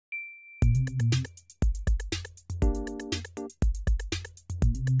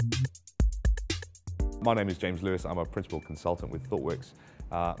My name is James Lewis. I'm a principal consultant with ThoughtWorks,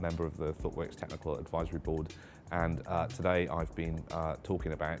 member of the ThoughtWorks Technical Advisory Board, and today I've been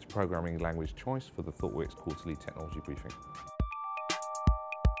talking about programming language choice for the ThoughtWorks quarterly technology briefing.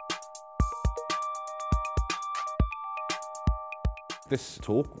 This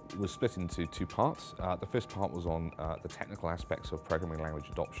talk was split into two parts. The first part was on the technical aspects of programming language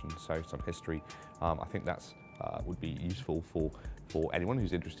adoption, so some history. I think that's would be useful for anyone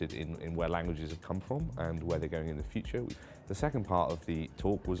who's interested in where languages have come from and where they're going in the future. The second part of the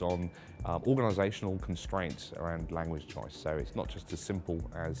talk was on organisational constraints around language choice. So it's not just as simple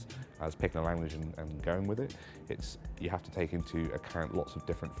as picking a language and going with it. You have to take into account lots of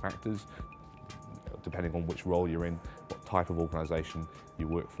different factors, depending on which role you're in, what type of organisation you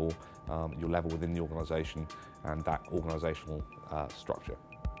work for, your level within the organisation, and that organisational structure.